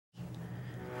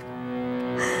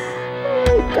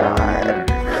God.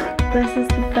 This is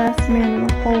the best man in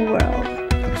the whole world.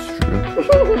 That's true.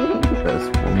 The best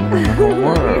woman in the whole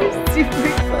world. You're super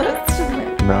close to me.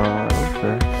 No,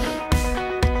 okay.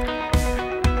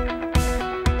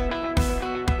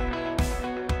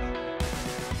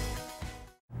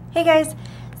 Hey guys,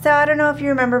 so I don't know if you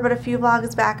remember, but a few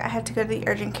vlogs back I had to go to the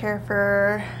urgent care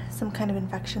for some kind of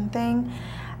infection thing.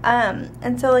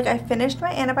 And so like I finished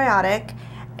my antibiotic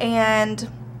and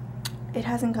it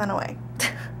hasn't gone away.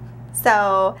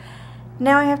 So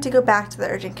now I have to go back to the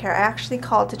urgent care. I actually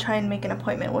called to try and make an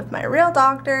appointment with my real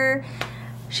doctor.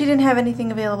 She didn't have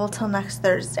anything available till next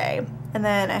Thursday. And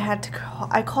then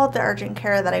I called the urgent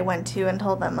care that I went to and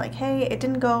told them like, hey, it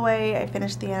didn't go away. I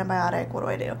finished the antibiotic. What do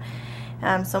I do?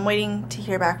 So I'm waiting to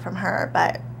hear back from her,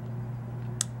 but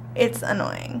it's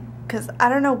annoying because I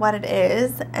don't know what it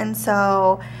is. And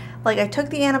so like I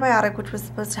took the antibiotic, which was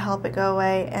supposed to help it go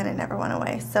away, and it never went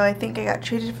away. So I think I got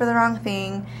treated for the wrong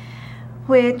thing,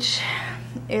 which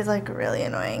is like really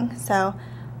annoying. So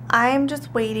I'm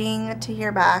just waiting to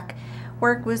hear back.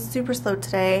 Work was super slow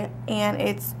today and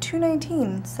it's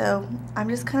 2:19, so I'm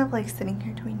just kind of like sitting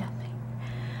here doing nothing.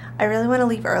 I really want to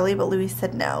leave early, but Louis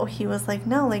said no. He was like,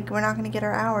 no, like we're not going to get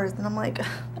our hours. And I'm like,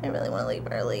 I really want to leave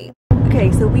early.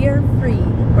 Okay, so we are free.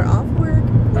 We're off work.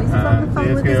 Luis is on the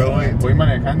phone with his aunt. Voy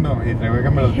manejando y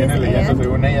Rebeca me los viene leyendo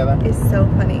según ella, ¿da? It's so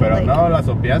funny. Pero like, no, las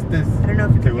sopiaste. I don't know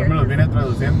if you can según me los viene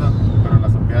traduciendo, pero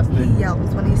las sopiaste. He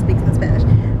yells when he speaks in Spanish.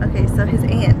 Okay, so his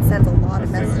aunt sends a lot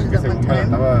of messages at one time.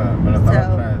 Me la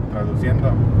estaba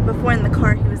traduciendo. Before in the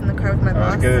car, he was in the car with my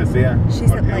boss. ¿Qué decía? She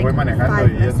sent like voy manejando 5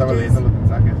 y ella estaba leyendo los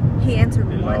mensajes. He answered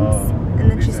once,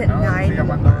 and then she sent 9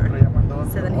 more.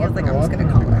 So then he was like, I'm just going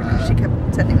to call her. She kept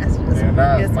sending messages. It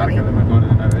was funny.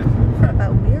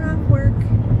 But we're off work,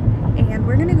 and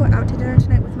we're going to go out to dinner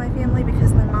tonight with my family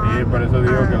because my mom,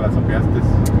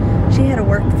 she had a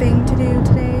work thing to do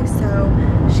today, so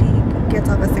she gets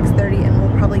off at 6:30, and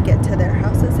we'll probably get to their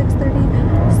house at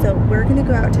 6:30. So we're going to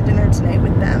go out to dinner tonight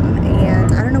with them,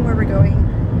 and I don't know where we're going,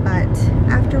 but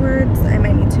afterwards I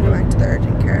might need to go back to the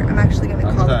urgent care. I'm actually going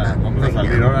to call them back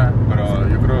right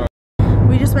now.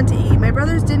 We just went to eat. My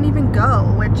brothers didn't even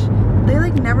go, which they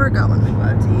like never go when we go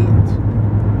out to eat.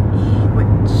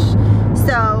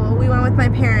 So we went with my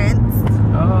parents.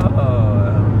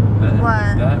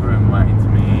 What? That reminds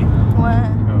me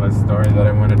of a story that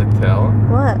I wanted to tell.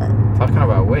 What? Talking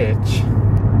about which.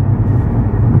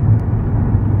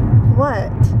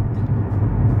 What?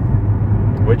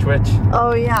 Which?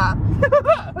 Oh yeah.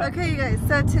 Okay, you guys.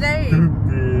 So today,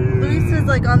 Luis was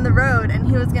like on the road and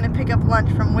he was gonna pick up lunch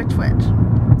from Which.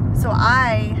 So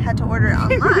I had to order it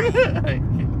online.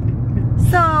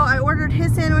 So I ordered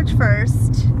his sandwich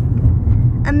first,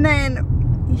 and then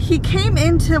he came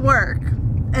into work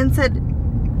and said,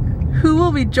 "Who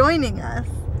will be joining us?"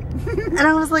 And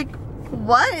I was like,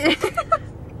 "What?"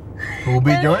 Who will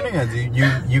be joining us?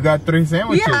 You got 3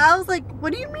 sandwiches. Yeah, I was like,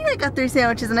 what do you mean I got 3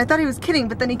 sandwiches? And I thought he was kidding,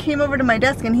 but then he came over to my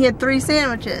desk and he had 3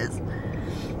 sandwiches.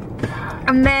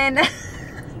 And then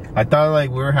I thought like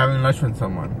we were having lunch with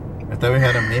someone. I thought we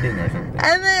had a meeting or something.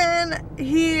 And then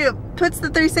he puts the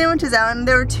 3 sandwiches out, and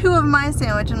there were 2 of my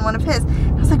sandwich and 1 of his.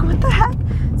 I was like, what the heck?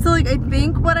 So like I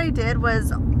think what I did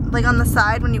was like on the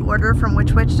side when you order from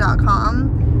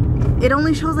whichwich.com, it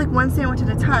only shows like 1 sandwich at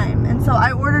a time. And so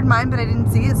I ordered mine, but I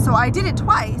didn't see it. So I did it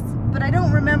twice, but I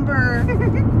don't remember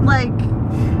like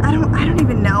I don't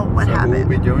even know what happened. Who will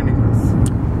be joining us?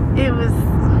 It was,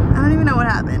 I don't even know what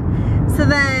happened. So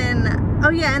then, oh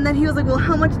yeah, and then he was like, well,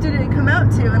 how much did it come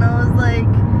out to? And I was like,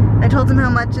 I told him how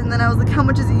much, and then I was like, how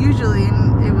much is it usually?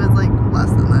 And it was like less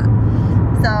than that.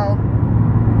 So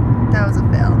that was a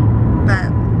fail.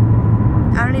 But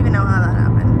I don't even know how that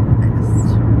happened.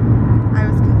 I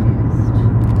was confused.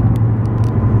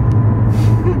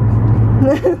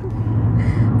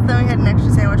 Then we had an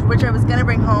extra sandwich, which I was gonna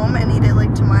bring home and eat it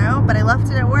like tomorrow, but I left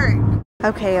it at work.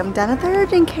 Okay, I'm done at the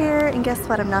urgent care, and guess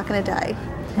what? I'm not gonna die.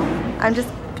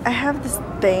 I have this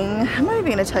thing, I'm not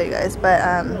even gonna tell you guys, but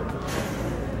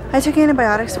I took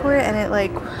antibiotics for it and it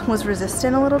like was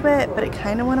resistant a little bit, but it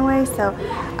kind of went away, so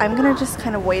I'm gonna just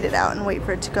kind of wait it out and wait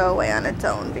for it to go away on its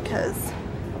own because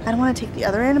I don't want to take the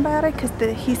other antibiotic because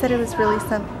he said it was really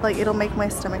like it'll make my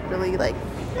stomach really like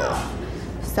ugh.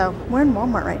 So we're in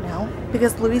Walmart right now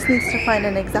because Luis needs to find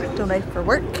an X-Acto knife for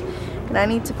work and I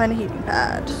need to find a heating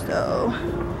pad, so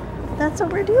that's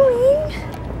what we're doing.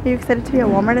 Are you excited to be at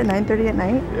Walmart at 9:30 at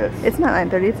night? Yes. It's not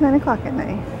 9:30, it's 9 o'clock at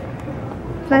night.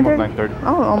 It's 9:30?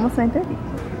 Oh, almost 9:30.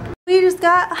 We just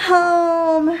got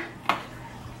home.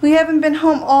 We haven't been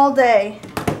home all day.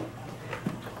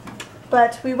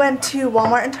 But we went to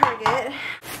Walmart and Target.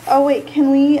 Oh wait,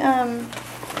 can we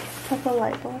put the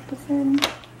light bulbs in?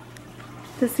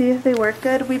 to see if they work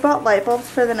good. We bought light bulbs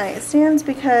for the nightstands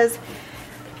because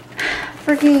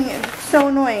freaking it's so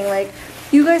annoying. Like,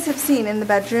 you guys have seen in the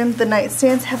bedroom, the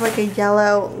nightstands have like a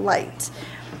yellow light.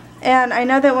 And I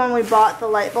know that when we bought the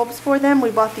light bulbs for them,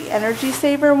 we bought the Energy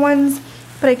Saver ones,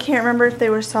 but I can't remember if they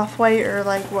were soft white or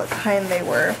like what kind they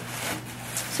were.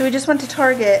 So we just went to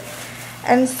Target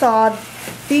and saw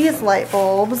these light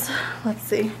bulbs. Let's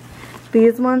see.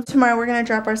 These ones. Tomorrow we're going to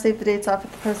drop our save the dates off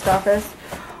at the post office.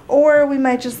 Or we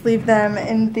might just leave them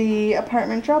in the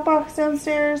apartment drop box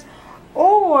downstairs.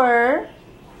 Or,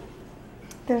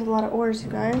 there's a lot of ors,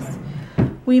 you guys.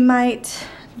 We might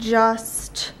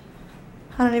just,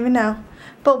 I don't even know.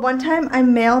 But one time I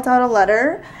mailed out a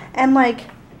letter and like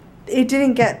it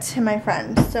didn't get to my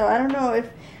friend. So I don't know if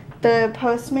the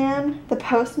postman,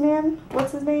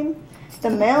 what's his name? The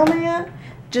mailman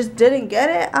just didn't get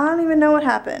it. I don't even know what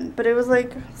happened. But it was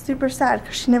like super sad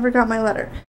because she never got my letter.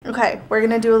 Okay, we're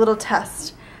gonna do a little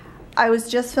test. I was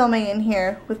just filming in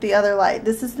here with the other light.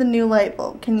 This is the new light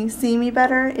bulb. Can you see me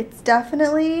better? It's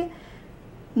definitely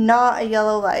not a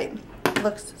yellow light. It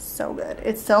looks so good.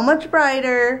 It's so much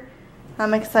brighter.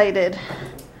 I'm excited.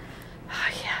 Oh,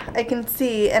 yeah, I can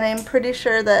see, and I'm pretty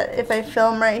sure that if I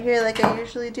film right here like I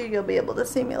usually do, you'll be able to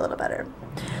see me a little better.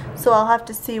 So I'll have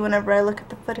to see whenever I look at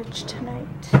the footage tonight.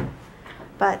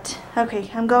 But,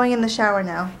 okay, I'm going in the shower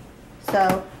now.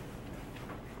 So,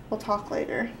 we'll talk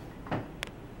later.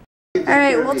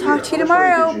 Alright, we'll talk to you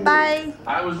tomorrow. Bye.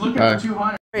 I was looking for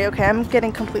 200. Okay, I'm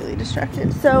getting completely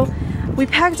distracted. So, we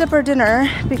packed up our dinner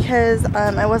because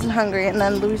I wasn't hungry, and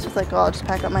then Luis was like, oh, I'll just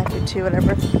pack up my food too,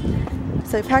 whatever.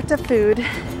 So I packed up food.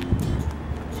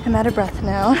 I'm out of breath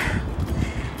now.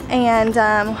 And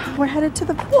we're headed to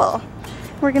the pool.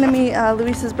 We're gonna meet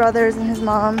Luis's brothers and his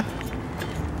mom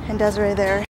and Desiree there.